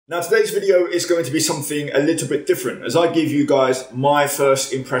Now today's video is going to be something a little bit different as I give you guys my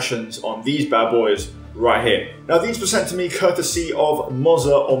first impressions on these bad boys right here. Now these were sent to me courtesy of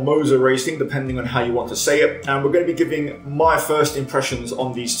Moza or Moza Racing, depending on how you want to say it, and we're going to be giving my first impressions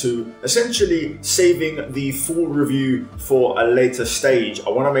on these two, essentially saving the full review for a later stage. I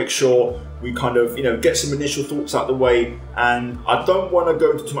want to make sure we kind of, get some initial thoughts out the way, and I don't want to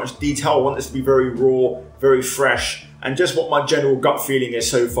go into too much detail. I want this to be very raw, very fresh, and just what my general gut feeling is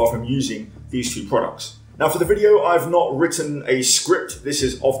so far from using these two products. Now for the video, I've not written a script. This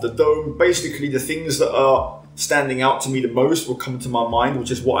is off the dome. Basically, the things that are standing out to me the most will come to my mind, which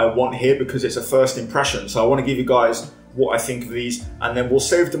is what I want here because it's a first impression. So I want to give you guys what I think of these, and then we'll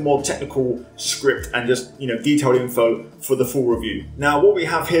save the more technical script and just, detailed info for the full review. Now, what we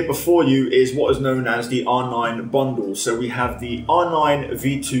have here before you is what is known as the R9 bundle. So we have the R9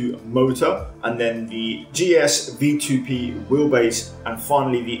 V2 motor, and then the GS V2P wheelbase, and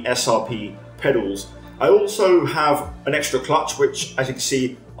finally the SRP pedals. I also have an extra clutch, which as you can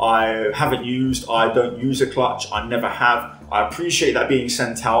see, I haven't used. I don't use a clutch, I never have. I appreciate that being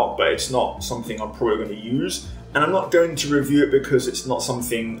sent out, but it's not something I'm probably going to use. And I'm not going to review it because it's not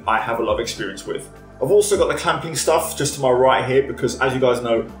something I have a lot of experience with. I've also got the clamping stuff just to my right here because, as you guys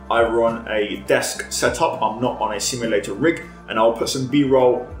know, I run a desk setup. I'm not on a simulator rig, and I'll put some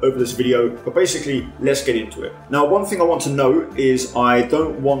B-roll over this video, but basically, let's get into it. Now, one thing I want to note is I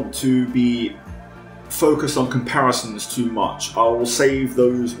don't want to be focused on comparisons too much. I will save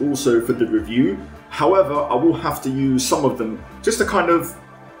those also for the review. However, I will have to use some of them just to kind of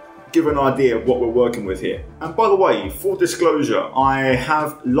give an idea of what we're working with here. And by the way, full disclosure, I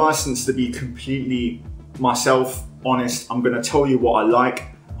have license to be completely myself, honest. I'm gonna tell you what I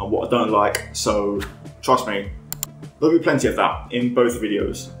like and what I don't like, so trust me, there'll be plenty of that in both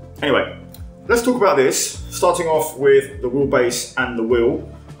videos. Anyway, let's talk about this, starting off with the wheelbase and the wheel.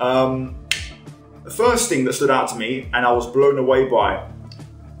 The first thing that stood out to me, and I was blown away by,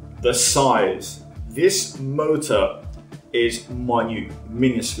 the size. This motor is minute,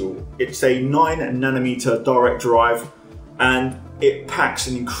 minuscule. It's a 9nm direct drive, and it packs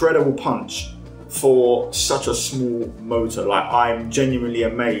an incredible punch for such a small motor. Like, I'm genuinely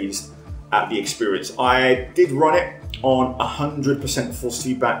amazed at the experience. I did run it on 100% force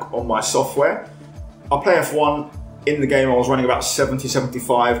feedback on my software. I play F1. In the game I was running about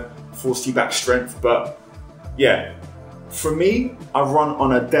 70-75 force feedback strength, but yeah, for me, I run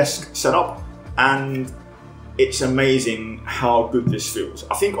on a desk setup, and it's amazing how good this feels.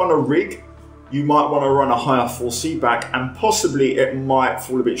 I think on a rig, you might want to run a higher force feedback, and possibly it might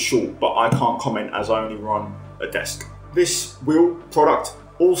fall a bit short, but I can't comment as I only run a desk. This wheel product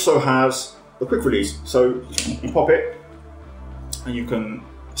also has the quick release. So you pop it and you can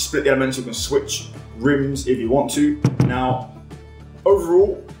split the elements, you can switch rims if you want to. Now,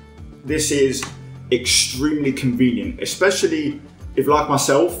 overall, this is extremely convenient, especially if, like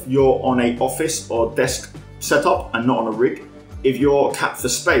myself, you're on an office or desk setup and not on a rig. If you're capped for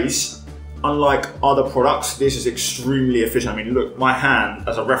space, unlike other products, this is extremely efficient. I mean, look, my hand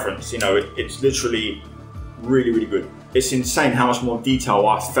as a reference, it's literally really, really good. It's insane how much more detail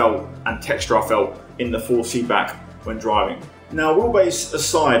I felt and texture I felt in the force feedback when driving. Now, wheelbase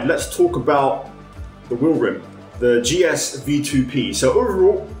aside, let's talk about the wheel rim, the GS V2P. So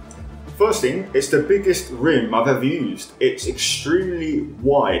overall, first thing, it's the biggest rim I've ever used. It's extremely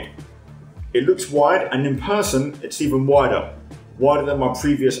wide. It looks wide, and in person, it's even wider than my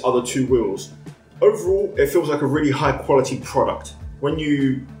previous other two wheels. Overall, it feels like a really high quality product. When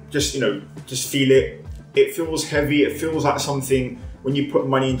you just feel it, it feels heavy. It feels like something, when you put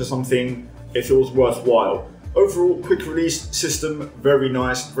money into something, it feels worthwhile. Overall, quick release system, very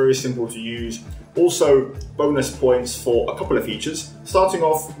nice, very simple to use. Also, bonus points for a couple of features, starting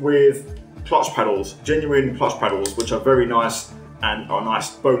off with clutch pedals, genuine clutch pedals, which are very nice and are a nice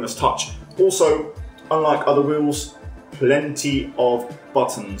bonus touch. Also, unlike other wheels, plenty of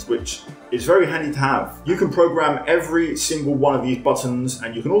buttons, which is very handy to have. You can program every single one of these buttons,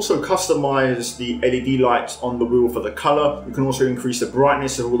 and you can also customize the LED lights on the wheel for the color. You can also increase the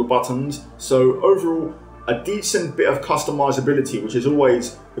brightness of all the buttons. So overall, a decent bit of customizability, which is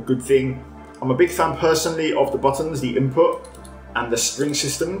always a good thing. I'm a big fan personally of the buttons, the input, and the spring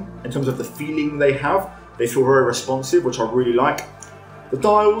system. In terms of the feeling they have, they feel very responsive, which I really like. The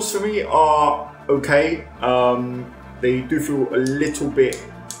dials for me are okay. They do feel a little bit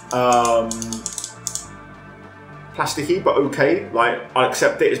plasticky, but okay. Like, I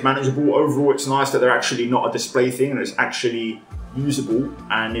accept it, it's manageable. Overall, it's nice that they're actually not a display thing and it's actually usable,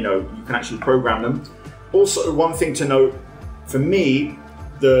 and you can actually program them. Also, one thing to note, for me,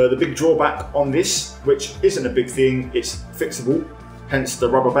 the big drawback on this, which isn't a big thing, it's fixable. hence the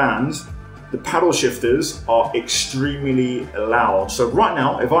rubber bands, the paddle shifters are extremely loud. So right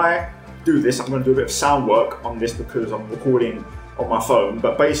now, if I do this, I'm going to do a bit of sound work on this because I'm recording on my phone,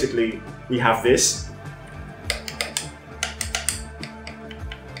 but basically we have this.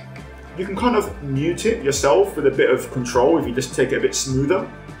 You can kind of mute it yourself with a bit of control if you just take it a bit smoother.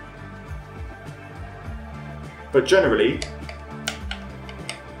 But generally,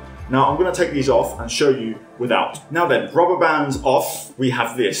 now I'm going to take these off and show you without. Now then, rubber bands off, we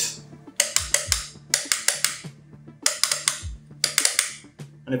have this.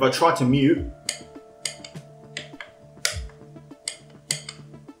 And if I try to mute,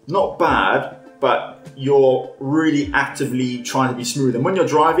 not bad, but you're really actively trying to be smooth. And when you're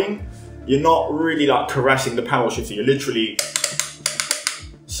driving, you're not really like caressing the paddle shifter, you're literally,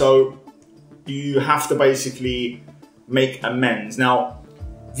 so you have to basically make amends. Now,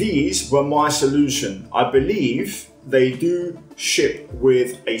 these were my solution. I believe they do ship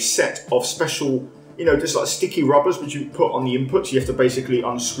with a set of special, you know, just like sticky rubbers which you put on the inputs. You have to basically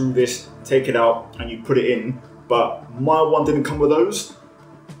unscrew this, take it out, and you put it in. But my one didn't come with those.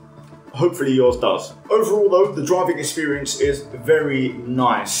 Hopefully yours does. Overall though, the driving experience is very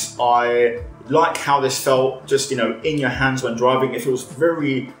nice. I like how this felt just, you know, in your hands when driving. It feels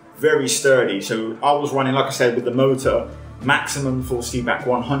very, very sturdy. So I was running, like I said, with the motor, maximum force feedback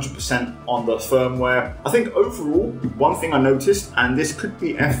 100% on the firmware. I think overall, one thing I noticed, and this could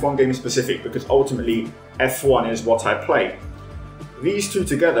be F1 game specific because ultimately F1 is what I play. These two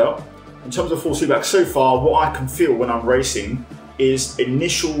together, in terms of force feedback so far, what I can feel when I'm racing is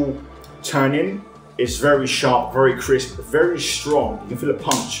initial turn-in is very sharp, very crisp, very strong. You can feel a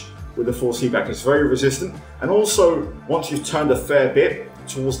punch with the force feedback. It's very resistant. And also, once you've turned a fair bit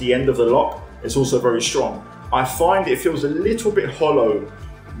towards the end of the lock, it's also very strong. I find it feels a little bit hollow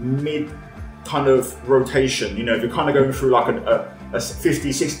mid kind of rotation. You know, if you're kind of going through like a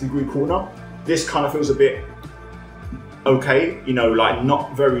 50, 60 degree corner, this kind of feels a bit okay, you know, like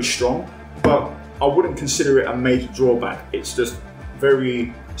not very strong, but I wouldn't consider it a major drawback. It's just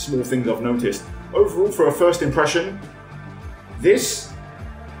very small things I've noticed. Overall, for a first impression, this,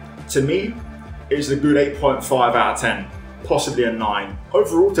 to me, is a good 8.5 out of 10, possibly a 9.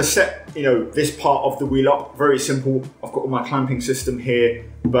 Overall, to set, you know, this part of the wheel up, very simple. I've got all my clamping system here,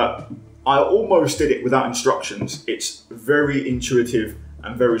 but I almost did it without instructions. It's very intuitive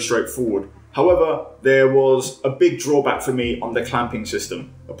and very straightforward. However, there was a big drawback for me on the clamping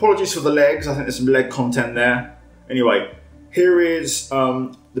system. Apologies for the legs, I think there's some leg content there. Anyway, here is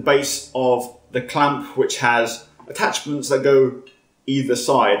the base of the clamp, which has attachments that go either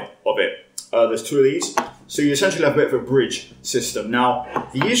side of it. There's two of these. So you essentially have a bit of a bridge system. Now,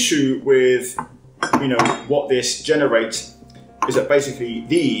 the issue with, you know, what this generates is that basically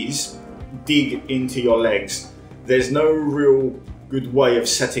these dig into your legs. There's no real good way of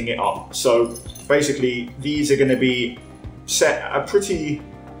setting it up. So basically these are going to be set at a pretty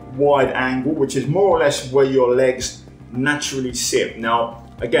wide angle, which is more or less where your legs naturally sit. Now,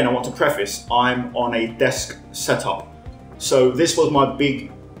 again, I want to preface, I'm on a desk setup. So this was my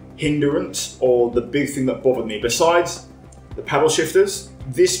big hindrance, or the big thing that bothered me. Besides the paddle shifters,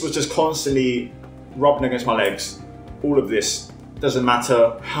 this was just constantly rubbing against my legs. All of this, doesn't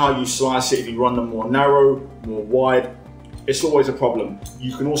matter how you slice it, if you run them more narrow, more wide, it's always a problem.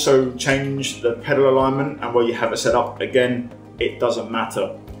 You can also change the pedal alignment and where you have it set up. Again, it doesn't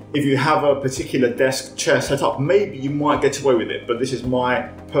matter. If you have a particular desk chair set up, maybe you might get away with it, but this is my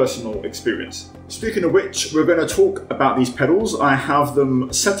personal experience. Speaking of which, we're going to talk about these pedals. I have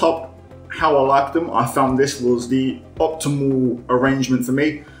them set up how I like them. I found this was the optimal arrangement for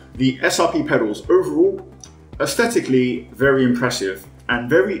me. The SRP pedals, overall, aesthetically very impressive and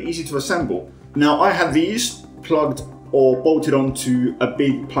very easy to assemble. Now, I had these plugged or bolted onto a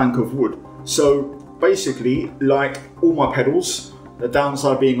big plank of wood. So basically, like all my pedals, the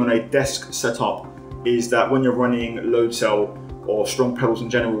downside being on a desk setup is that when you're running load cell or strong pedals in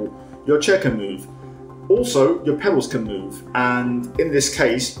general, your chair can move. Also, your pedals can move. And in this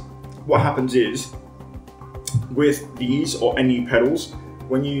case, what happens is, with these or any pedals,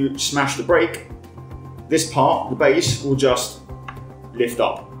 when you smash the brake, this part, the base, will just lift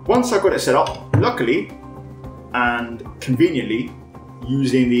up. Once I got it set up, luckily and conveniently,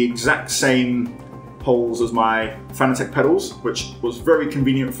 using the exact same holes as my Fanatec pedals, which was very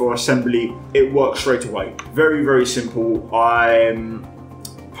convenient for assembly. It works straight away. Very, very simple. I'm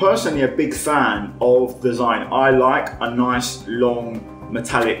personally a big fan of design. I like a nice, long,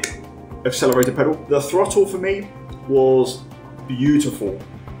 metallic accelerator pedal. The throttle for me was beautiful.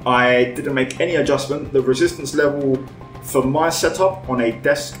 I didn't make any adjustment. The resistance level for my setup on a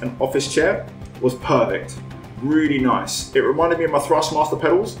desk and office chair was perfect. really nice. It reminded me of my Thrustmaster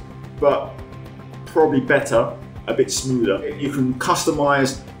pedals, but probably better, a bit smoother. You can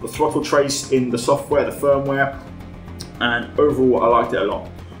customize the throttle trace in the software, the firmware, and overall I liked it a lot.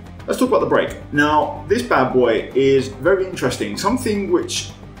 Let's talk about the brake. Now, this bad boy is very interesting, something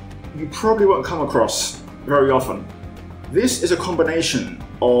which you probably won't come across very often. This is a combination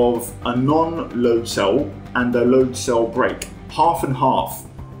of a non-load cell and a load cell brake, half and half.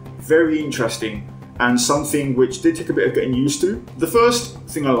 Very interesting, and something which did take a bit of getting used to. The first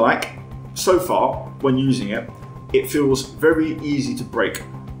thing I like so far when using it, it feels very easy to brake.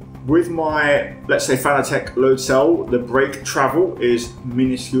 With my, let's say, Fanatec load cell, the brake travel is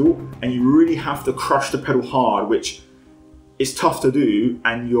minuscule and you really have to crush the pedal hard, which is tough to do,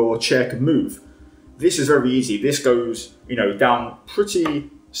 and your chair can move. This is very easy. This goes, down pretty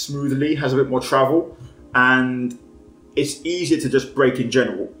smoothly, has a bit more travel, and it's easier to just brake in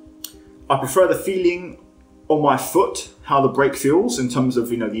general. I prefer the feeling on my foot, how the brake feels in terms of,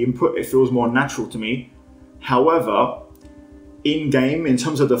 the input. It feels more natural to me. However, in-game, in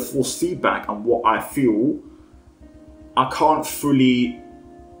terms of the force feedback and what I feel, I can't fully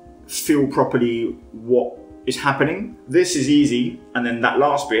feel properly what is happening. This is easy, and then that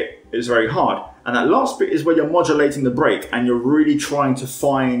last bit is very hard. And that last bit is where you're modulating the brake and you're really trying to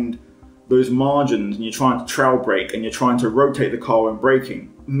find those margins, and you're trying to trail brake and you're trying to rotate the car when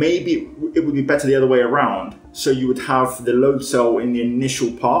braking. Maybe it would be better the other way around. So you would have the load cell in the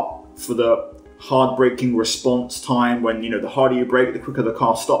initial part for the hard braking response time, when the harder you brake, the quicker the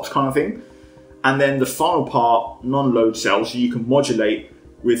car stops, kind of thing. And then the final part, non-load cell, so you can modulate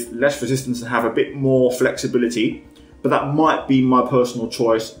with less resistance and have a bit more flexibility. But that might be my personal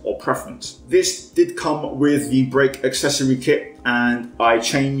choice or preference. This did come with the brake accessory kit, and I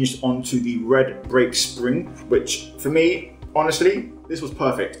changed onto the red brake spring, which for me, honestly, this was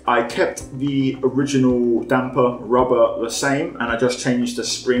perfect. I kept the original damper rubber the same, and I just changed the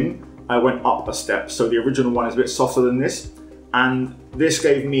spring. I went up a step. So the original one is a bit softer than this, and this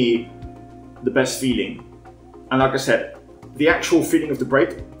gave me the best feeling. And like I said, the actual feeling of the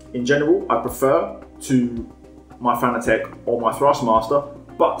brake in general, I prefer to my Fanatec or my Thrustmaster,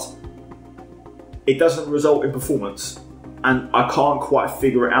 but it doesn't result in performance. And I can't quite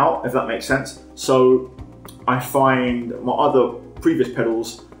figure it out, if that makes sense. So I find my other previous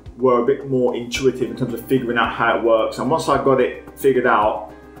pedals were a bit more intuitive in terms of figuring out how it works. And once I got it figured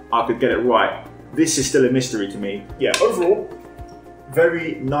out, I could get it right. This is still a mystery to me. Yeah, overall,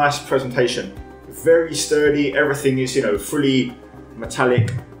 very nice presentation. Very sturdy, everything is, fully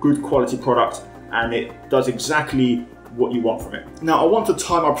metallic, good quality product, and it does exactly what you want from it. Now, I want to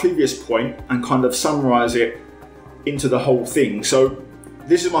tie my previous point and kind of summarize it into the whole thing. So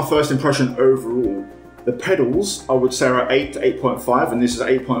this is my first impression overall. The pedals, I would say, are 8 to 8.5, and this is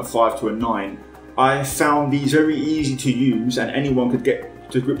 8.5 to a 9. I found these very easy to use, and anyone could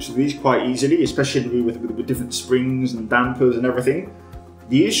get to grips with these quite easily, especially with different springs and dampers and everything.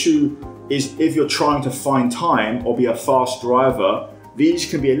 The issue is if you're trying to find time or be a fast driver, these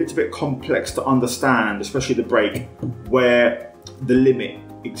can be a little bit complex to understand, especially the brake, where the limit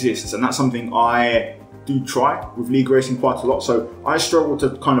exists. And that's something I do try with league racing quite a lot, so I struggle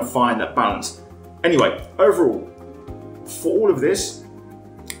to kind of find that balance. Anyway, overall, for all of this,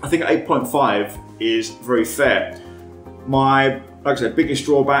 I think 8.5 is very fair. Like I said, biggest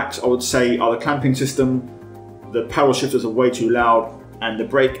drawbacks I would say are the clamping system, the power shifters are way too loud, and the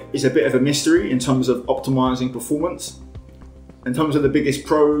brake is a bit of a mystery in terms of optimizing performance. In terms of the biggest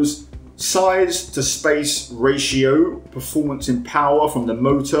pros, size to space ratio, performance in power from the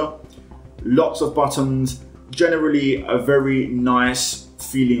motor, lots of buttons, generally a very nice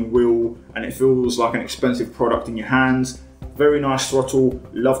feeling wheel, and it feels like an expensive product in your hands. Very nice throttle,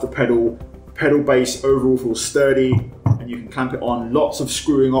 love the pedal base overall feels sturdy, and you can clamp it on. Lots of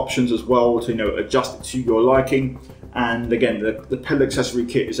screwing options as well to adjust it to your liking. And again, the pedal accessory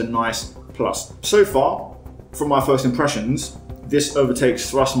kit is a nice plus. So far, from my first impressions, this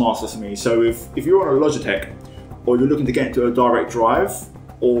overtakes Thrustmaster for me. So if you're on a Logitech, or you're looking to get into a direct drive,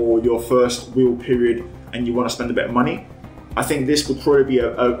 or your first wheel period and you want to spend a bit of money, I think this would probably be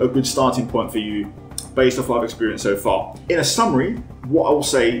a good starting point for you based off what I've experienced so far. In a summary, what I will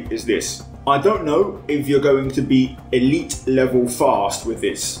say is this. I don't know if you're going to be elite level fast with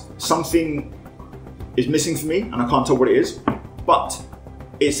this. Something is missing for me and I can't tell what it is, but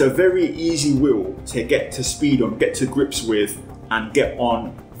it's a very easy wheel to get to speed on, get to grips with, and get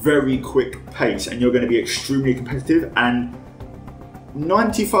on very quick pace, and you're going to be extremely competitive, and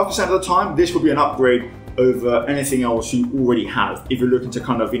 95% of the time this will be an upgrade over anything else you already have. If you're looking to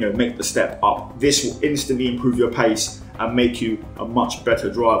kind of make the step up, this will instantly improve your pace and make you a much better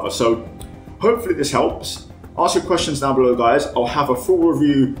driver. So hopefully this helps. Ask your questions down below, guys. I'll have a full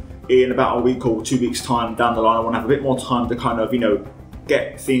review in about a week or 2 weeks time down the line. I want to have a bit more time to kind of,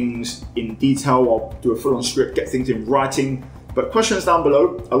 get things in detail. I'll do a full-on script, get things in writing. But questions down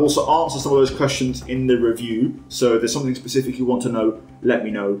below. I'll also answer some of those questions in the review. So if there's something specific you want to know, let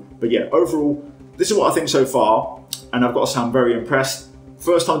me know. But yeah, overall, this is what I think so far. And I've got to sound very impressed.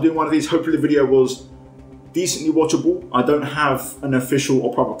 First time doing one of these, hopefully the video was decently watchable. I don't have an official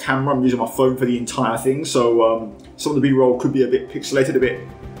or proper camera. I'm using my phone for the entire thing. So some of the B-roll could be a bit pixelated, a bit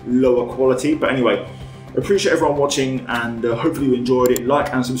lower quality. But anyway, appreciate everyone watching, and hopefully you enjoyed it.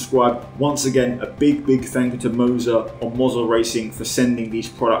 Like and subscribe. Once again, a big thank you to Moza or Moza Racing for sending these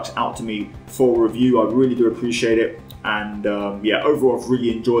products out to me for review. I really do appreciate it. And yeah, overall I've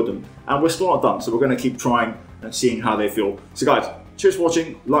really enjoyed them. And we're still not done, so we're going to keep trying and seeing how they feel. So guys, cheers for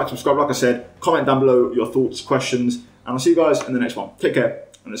watching. Like, subscribe, like I said. Comment down below your thoughts, questions, and I'll see you guys in the next one. Take care,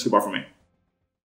 and it's goodbye from me.